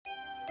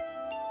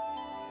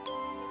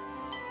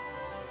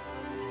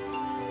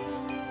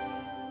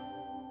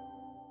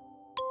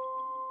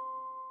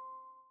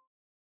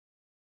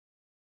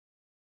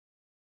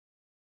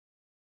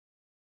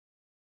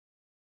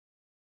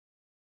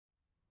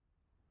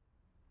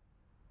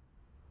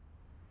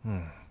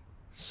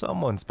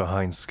Someone's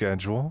behind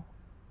schedule.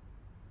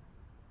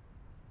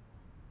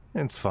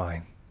 It's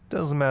fine.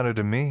 Doesn't matter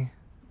to me.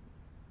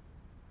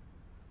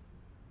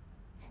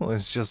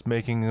 Was just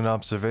making an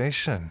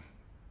observation.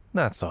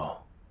 That's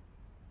all.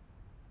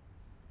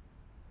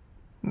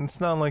 It's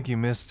not like you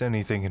missed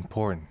anything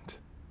important.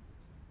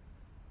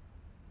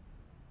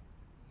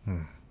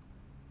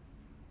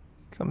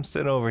 Come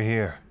sit over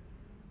here.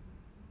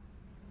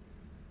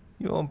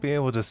 You won't be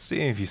able to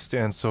see if you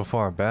stand so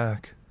far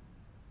back.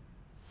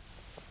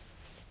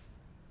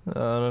 I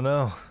don't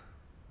know.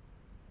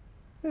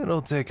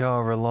 It'll take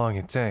however long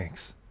it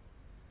takes.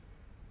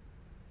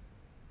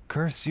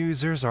 Curse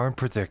users aren't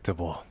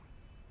predictable.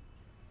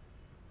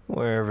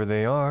 Wherever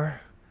they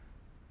are,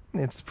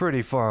 it's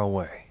pretty far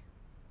away.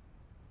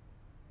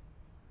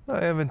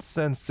 I haven't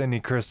sensed any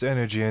cursed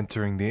energy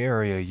entering the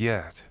area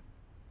yet.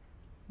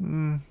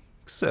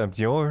 Except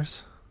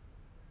yours.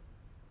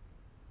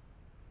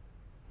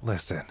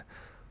 Listen,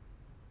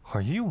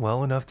 are you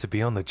well enough to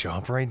be on the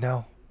job right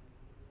now?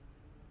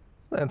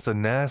 That's a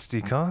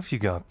nasty cough you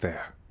got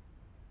there.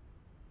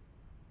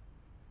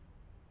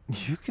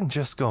 You can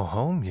just go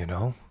home, you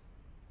know.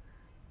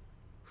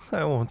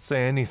 I won't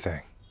say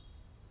anything.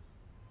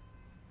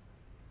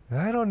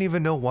 I don't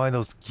even know why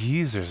those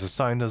geezers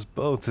assigned us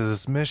both to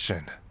this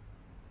mission.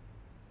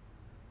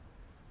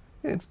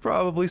 It's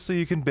probably so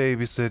you can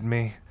babysit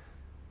me,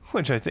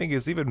 which I think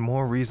is even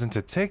more reason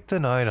to take the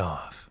night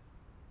off.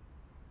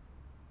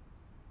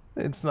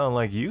 It's not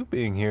like you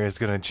being here is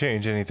gonna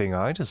change anything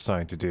I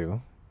decide to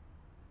do.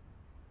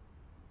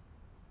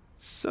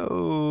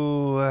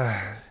 So,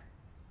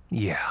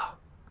 yeah.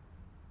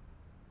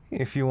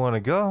 If you want to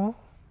go,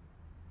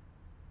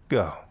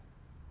 go.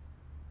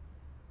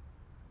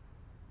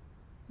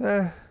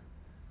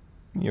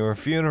 Your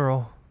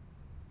funeral.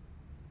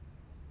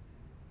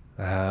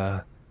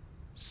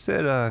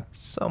 Sit,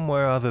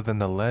 somewhere other than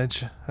the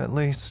ledge, at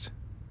least.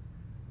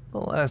 The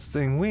last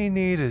thing we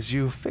need is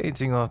you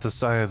fainting off the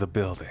side of the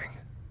building.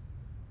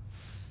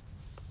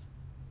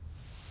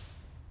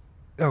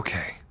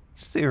 Okay,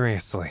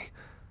 seriously.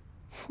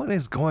 What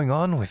is going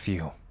on with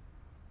you?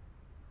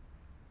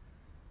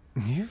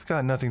 You've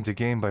got nothing to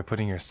gain by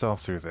putting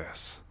yourself through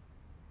this.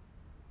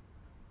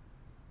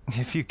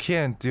 If you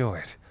can't do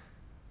it,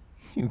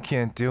 you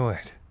can't do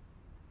it.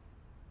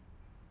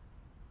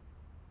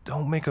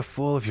 Don't make a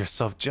fool of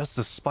yourself just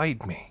to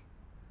spite me.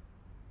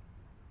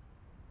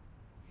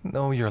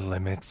 Know your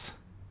limits.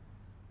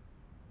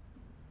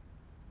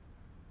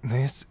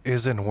 This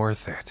isn't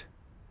worth it.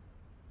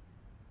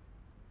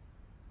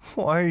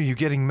 Why are you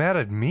getting mad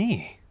at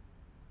me?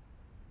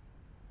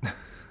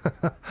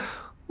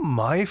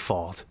 My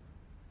fault?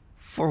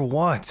 For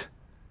what?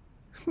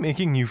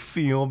 Making you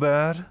feel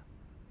bad?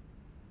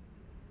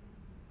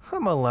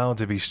 I'm allowed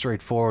to be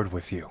straightforward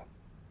with you.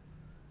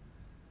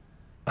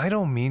 I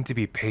don't mean to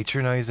be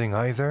patronizing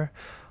either.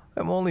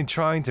 I'm only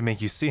trying to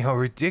make you see how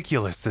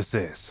ridiculous this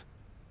is.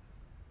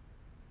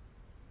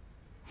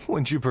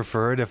 Would you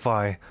prefer it if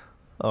I...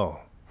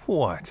 Oh,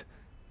 what?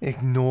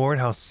 Ignored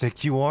how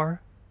sick you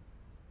are?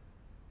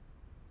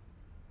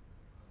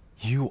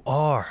 You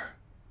are.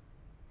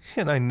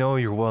 And I know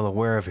you're well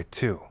aware of it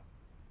too.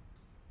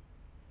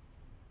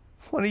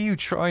 What are you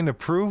trying to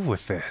prove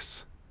with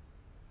this?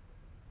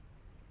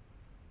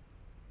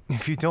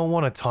 If you don't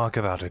want to talk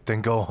about it,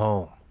 then go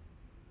home.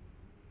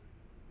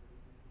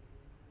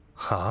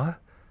 Huh?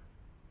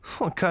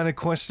 What kind of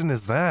question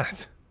is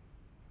that?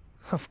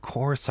 Of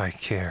course I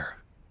care.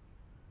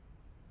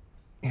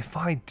 If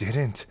I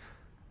didn't,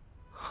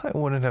 I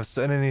wouldn't have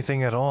said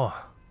anything at all.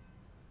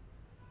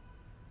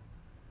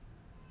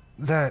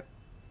 That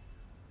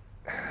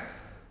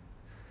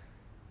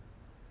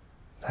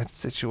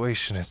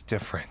situation is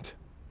different.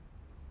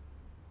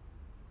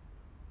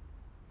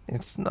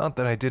 It's not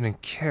that I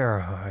didn't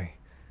care,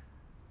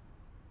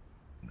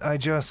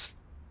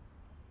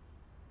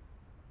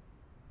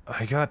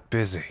 I got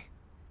busy,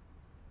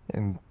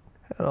 and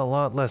had a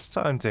lot less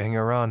time to hang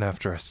around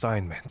after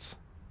assignments.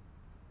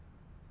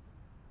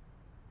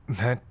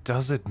 That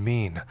doesn't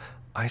mean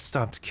I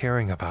stopped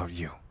caring about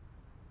you.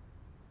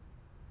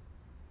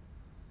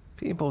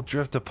 People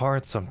drift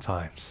apart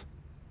sometimes.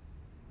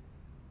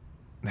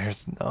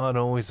 There's not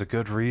always a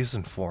good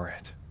reason for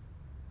it.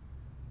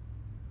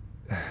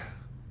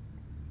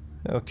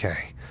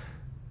 Okay,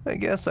 I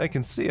guess I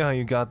can see how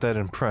you got that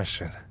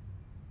impression.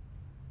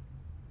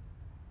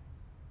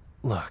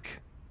 Look,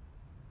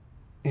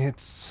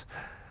 it's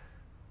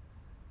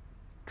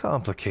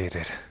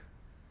complicated.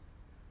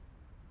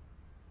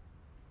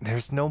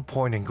 There's no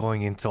point in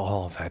going into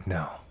all of that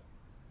now.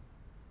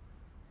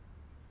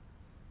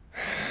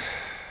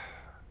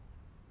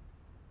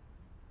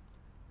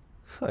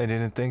 I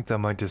didn't think that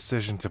my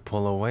decision to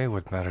pull away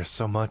would matter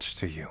so much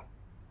to you.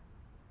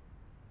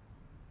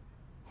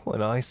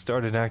 When I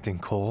started acting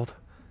cold,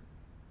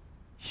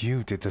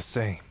 you did the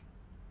same.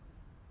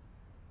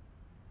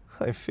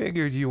 I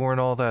figured you weren't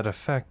all that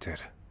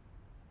affected.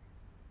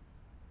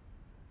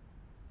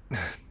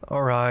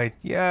 Alright,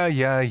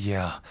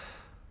 yeah.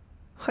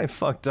 I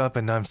fucked up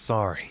and I'm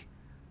sorry.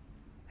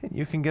 and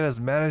you can get as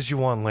mad as you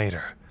want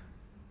later.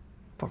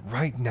 But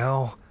right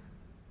now,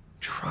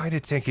 try to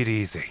take it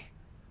easy.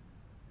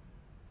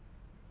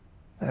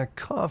 That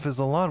cough is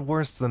a lot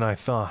worse than I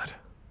thought.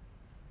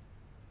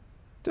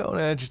 Don't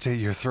agitate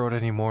your throat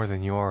any more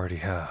than you already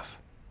have.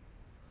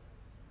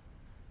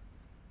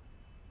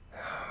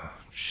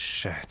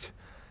 Shit.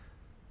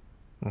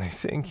 I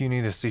think you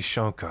need to see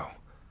Shoko.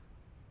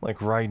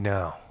 Like right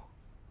now.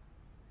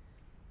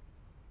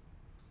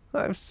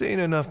 I've seen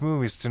enough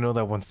movies to know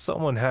that when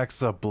someone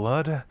hacks up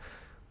blood,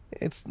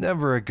 it's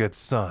never a good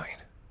sign.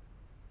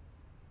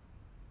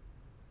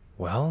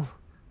 Well,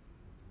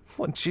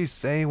 what'd she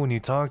say when you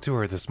talked to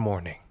her this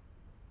morning?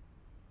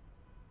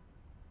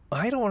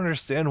 I don't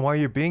understand why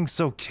you're being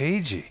so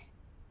cagey.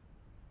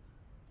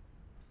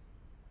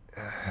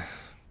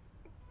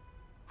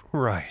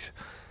 Right.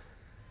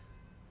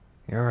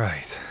 You're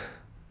right.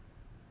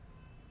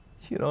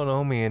 You don't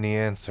owe me any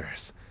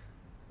answers.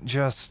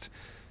 Just...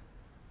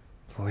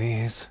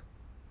 please.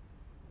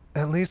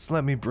 At least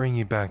let me bring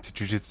you back to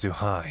Jujutsu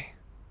High.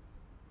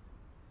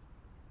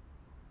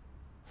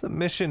 The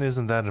mission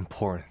isn't that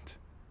important.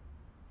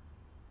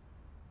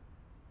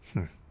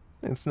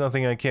 It's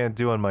nothing I can't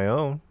do on my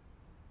own.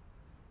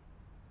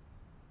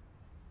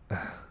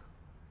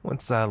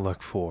 What's that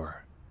look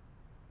for?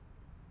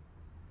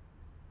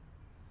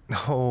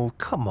 Oh,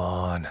 come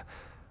on.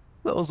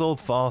 Those old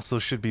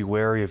fossils should be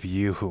wary of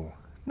you,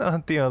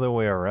 not the other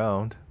way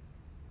around.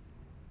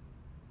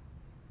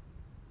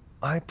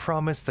 I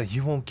promise that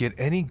you won't get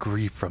any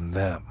grief from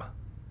them.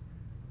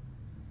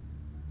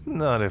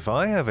 Not if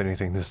I have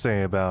anything to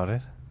say about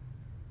it.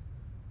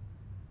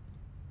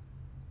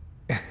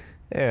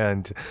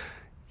 And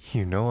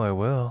you know I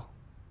will.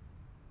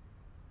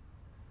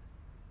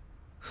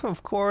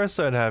 Of course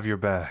I'd have your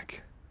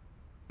back.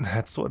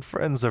 That's what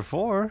friends are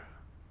for,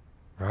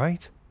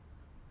 right?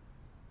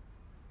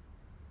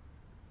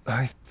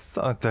 I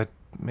thought that'd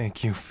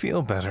make you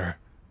feel better.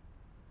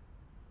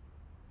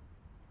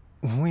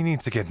 We need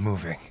to get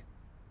moving.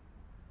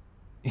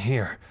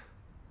 Here,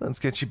 let's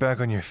get you back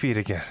on your feet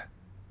again.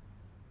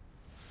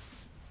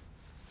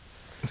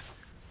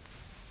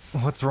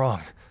 What's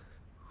wrong?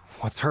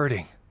 What's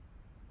hurting?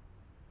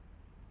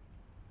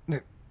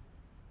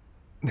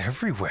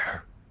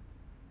 Everywhere.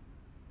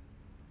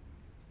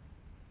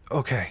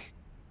 Okay,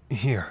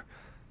 here.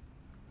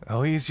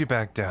 I'll ease you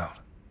back down.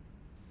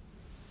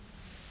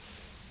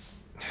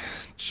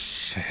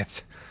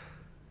 Shit.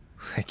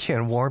 I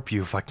can't warp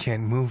you if I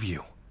can't move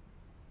you.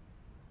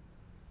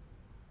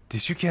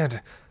 Did you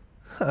get,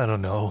 I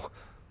don't know,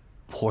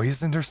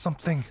 poisoned or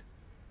something?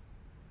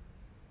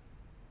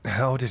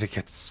 How did it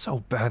get so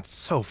bad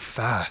so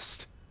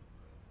fast?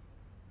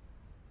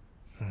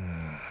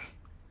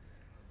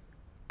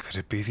 Could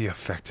it be the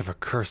effect of a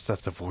curse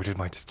that's avoided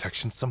my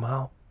detection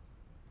somehow?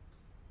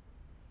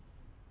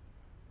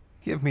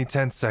 Give me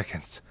 10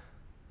 seconds.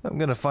 I'm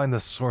gonna find the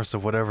source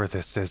of whatever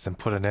this is and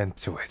put an end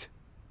to it.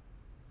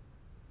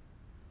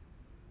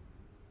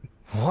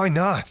 Why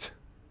not?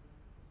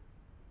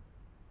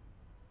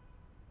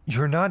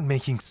 You're not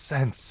making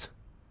sense.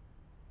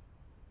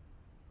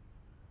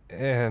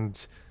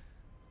 And...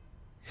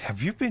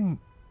 have you been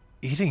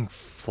eating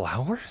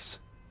flowers?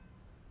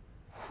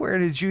 Where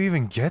did you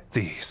even get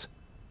these?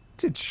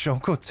 Did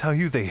Shoko tell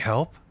you they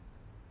help?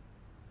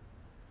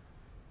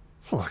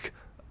 Look,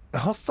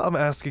 I'll stop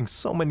asking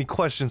so many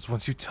questions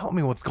once you tell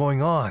me what's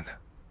going on.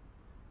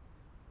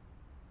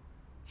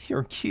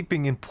 You're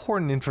keeping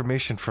important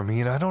information from me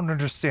and I don't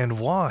understand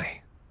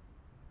why.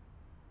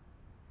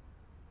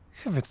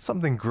 If it's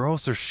something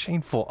gross or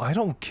shameful, I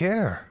don't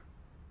care.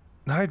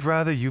 I'd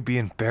rather you be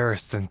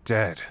embarrassed than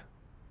dead.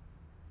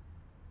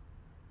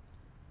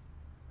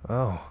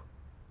 Oh.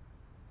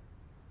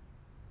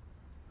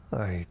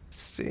 I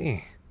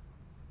see.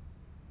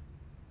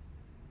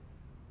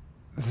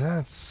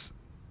 That's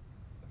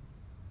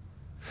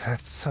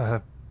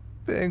a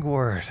big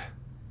word.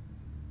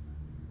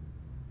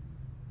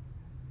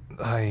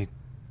 I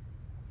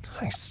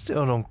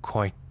still don't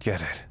quite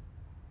get it.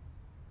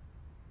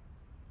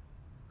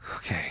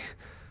 Okay,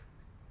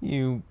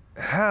 you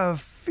have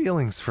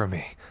feelings for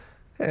me,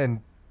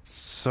 and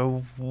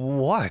so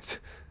what?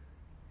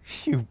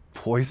 You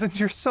poisoned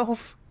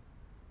yourself?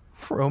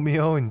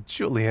 Romeo and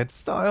Juliet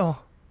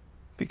style?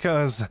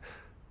 Because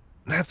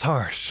that's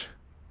harsh.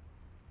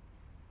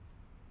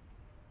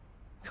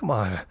 Come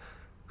on,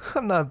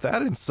 I'm not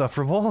that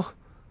insufferable.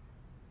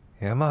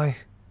 Am I?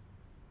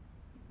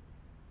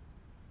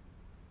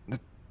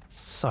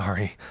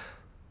 Sorry.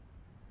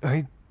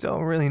 I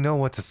don't really know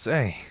what to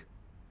say.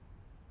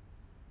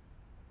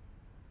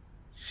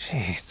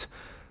 Jeez.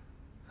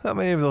 How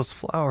many of those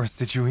flowers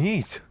did you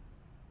eat?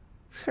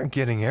 They're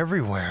getting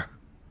everywhere.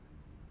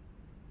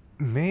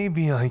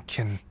 Maybe I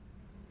can...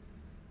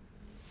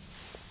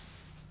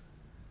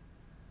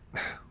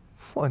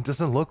 What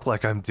doesn't look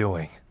like I'm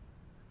doing?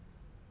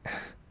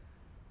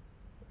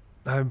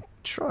 I'm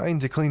trying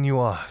to clean you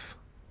off.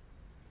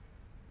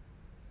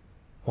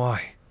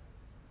 Why?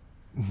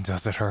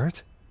 Does it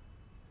hurt?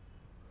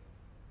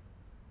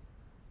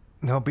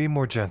 Now be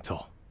more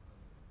gentle.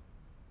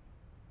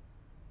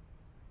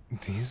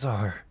 These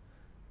are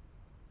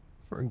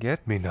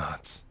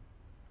forget-me-nots.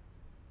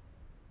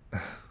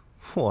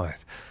 What?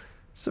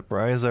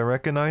 Surprised I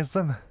recognize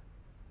them?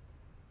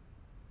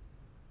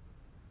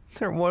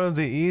 They're one of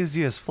the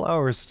easiest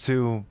flowers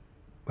to,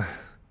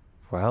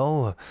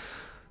 well,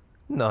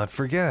 not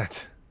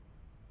forget.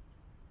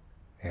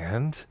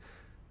 And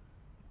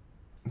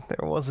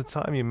there was a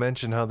time you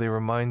mentioned how they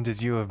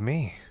reminded you of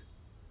me.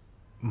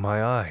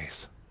 My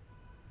eyes.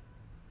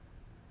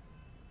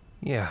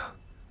 Yeah,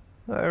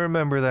 I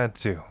remember that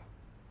too.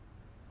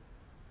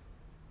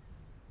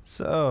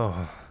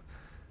 So,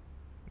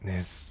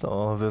 is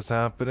all of this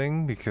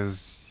happening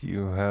because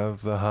you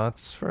have the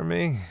hots for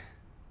me?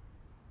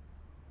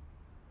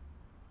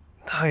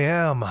 I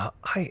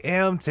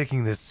am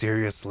taking this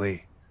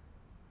seriously.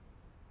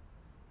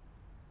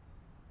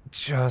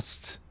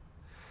 Just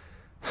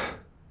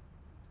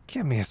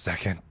give me a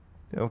second,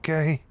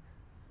 okay?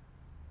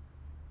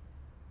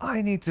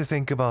 I need to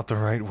think about the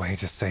right way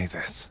to say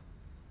this.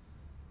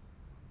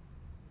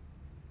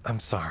 I'm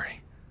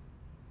sorry.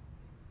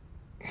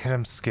 And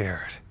I'm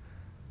scared.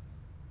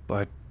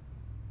 But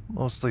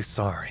mostly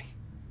sorry.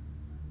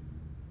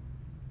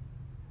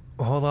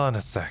 Hold on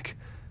a sec.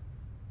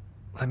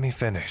 Let me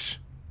finish.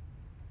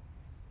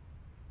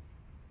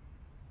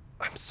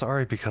 I'm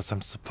sorry because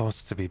I'm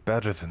supposed to be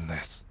better than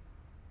this.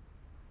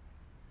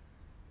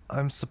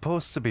 I'm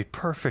supposed to be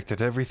perfect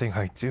at everything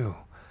I do.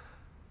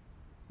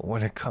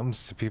 When it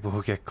comes to people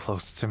who get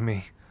close to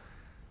me,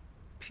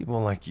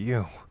 people like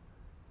you,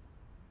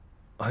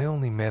 I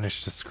only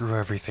manage to screw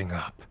everything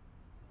up.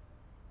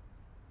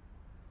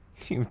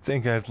 You'd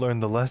think I'd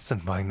learned the lesson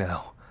by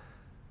now.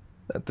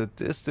 That the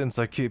distance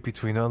I keep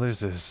between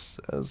others is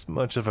as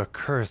much of a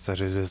curse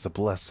as it is a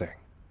blessing.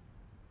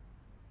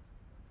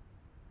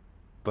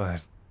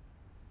 But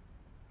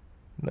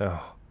no.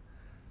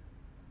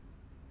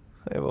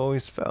 I've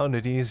always found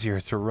it easier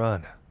to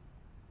run.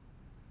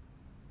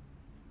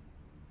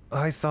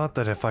 I thought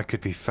that if I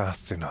could be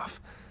fast enough,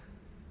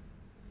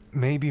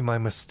 maybe my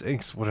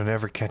mistakes wouldn't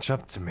ever catch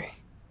up to me.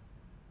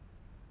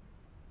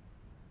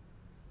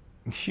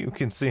 You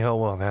can see how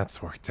well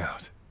that's worked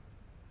out.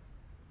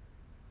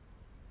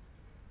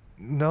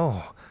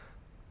 No,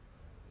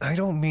 I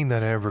don't mean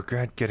that I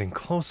regret getting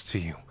close to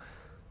you.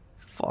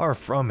 Far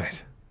from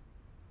it.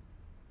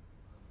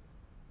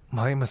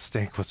 My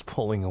mistake was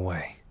pulling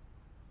away.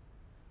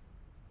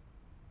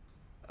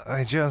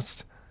 I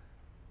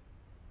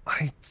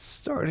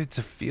started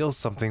to feel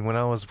something when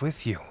I was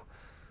with you.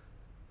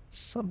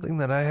 Something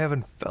that I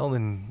haven't felt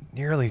in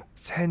nearly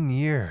 10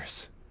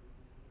 years.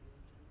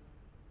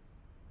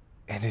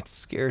 And it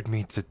scared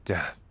me to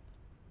death.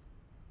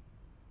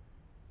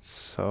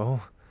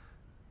 So,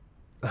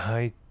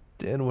 I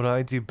did what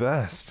I do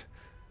best.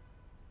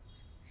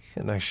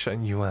 And I shut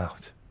you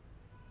out.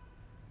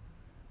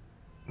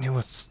 It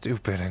was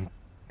stupid and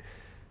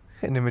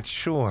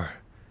immature.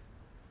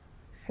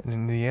 And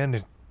in the end,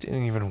 it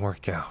didn't even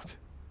work out.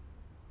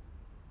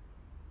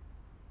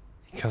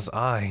 Because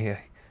I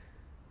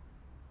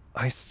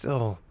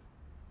still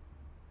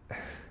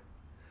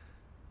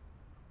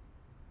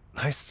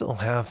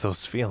have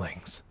those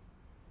feelings.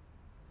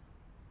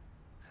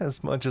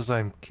 As much as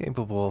I'm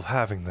capable of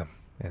having them,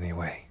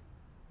 anyway.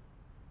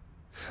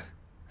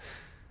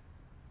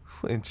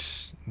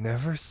 Which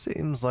never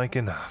seems like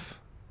enough.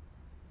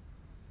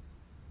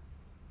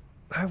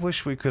 I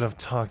wish we could have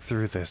talked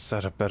through this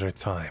at a better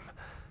time.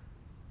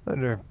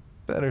 Under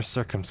better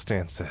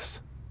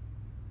circumstances.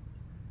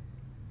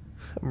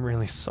 I'm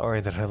really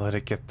sorry that I let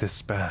it get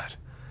this bad.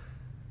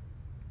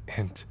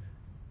 And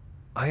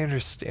I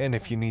understand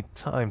if you need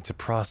time to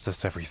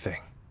process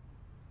everything.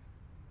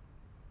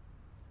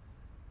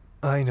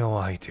 I know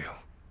I do.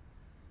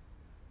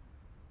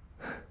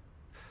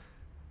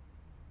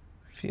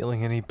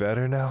 Feeling any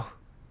better now?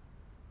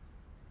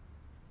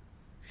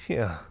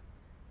 Yeah,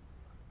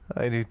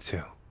 I do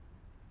too.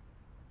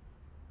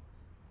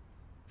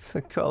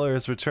 The color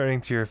is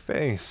returning to your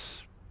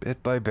face,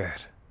 bit by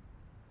bit.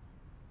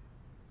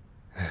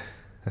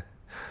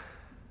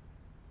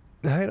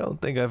 I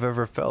don't think I've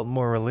ever felt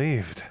more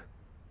relieved.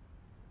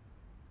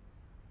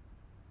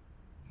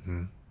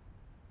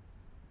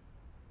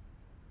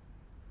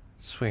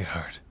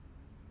 Sweetheart,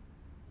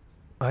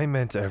 I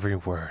meant every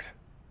word.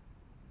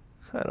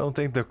 I don't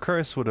think the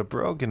curse would have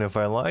broken if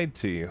I lied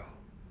to you.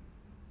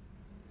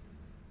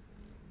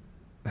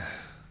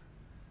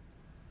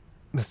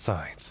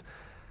 Besides,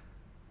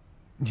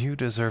 you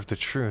deserve the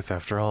truth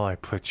after all I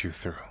put you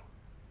through.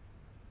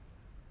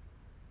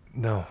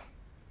 No,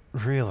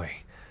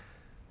 really.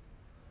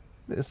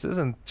 This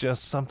isn't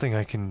just something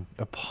I can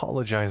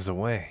apologize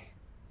away.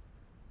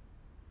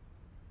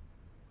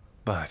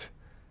 But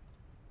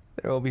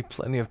there will be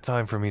plenty of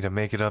time for me to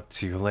make it up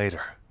to you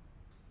later.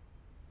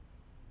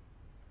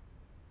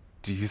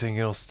 Do you think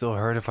it'll still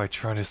hurt if I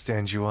try to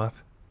stand you up?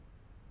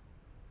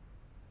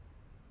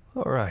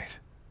 Alright,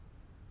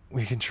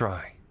 we can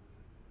try.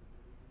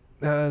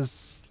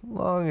 As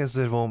long as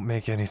it won't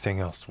make anything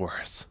else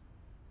worse.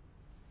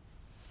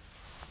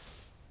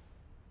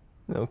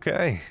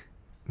 Okay,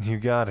 you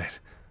got it.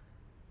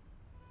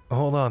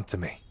 Hold on to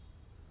me.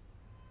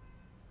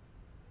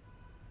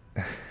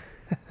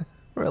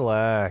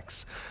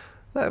 Relax.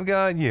 I've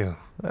got you.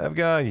 I've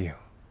got you.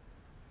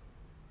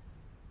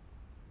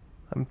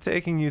 I'm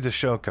taking you to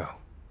Shoko.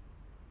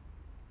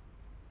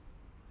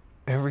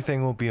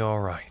 Everything will be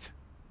alright.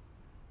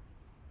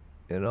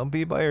 And I'll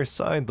be by your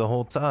side the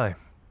whole time.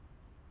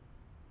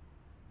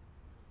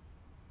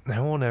 I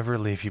won't ever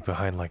leave you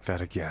behind like that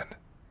again.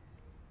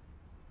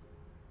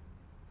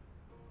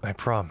 I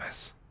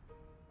promise.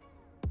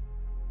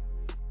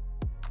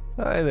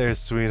 Hi there,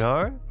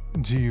 sweetheart.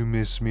 Do you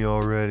miss me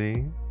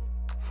already?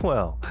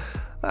 Well,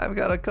 I've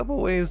got a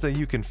couple ways that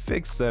you can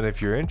fix that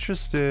if you're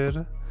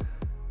interested.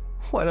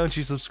 Why don't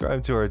you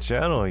subscribe to our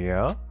channel,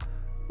 yeah?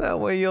 That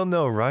way you'll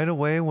know right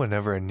away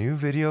whenever a new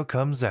video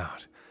comes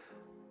out.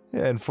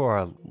 And for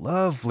our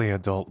lovely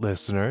adult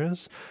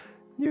listeners,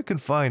 you can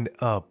find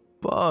a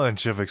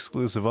bunch of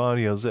exclusive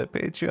audios at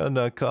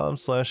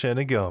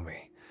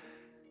patreon.com/Anigomi.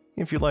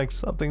 If you'd like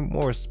something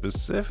more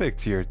specific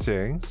to your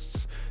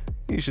tastes,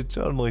 you should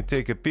totally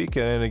take a peek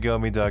at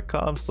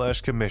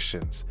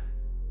Anigomi.com/commissions.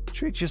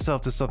 Treat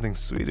yourself to something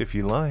sweet if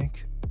you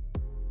like.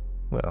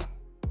 Well,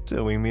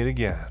 till we meet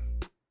again.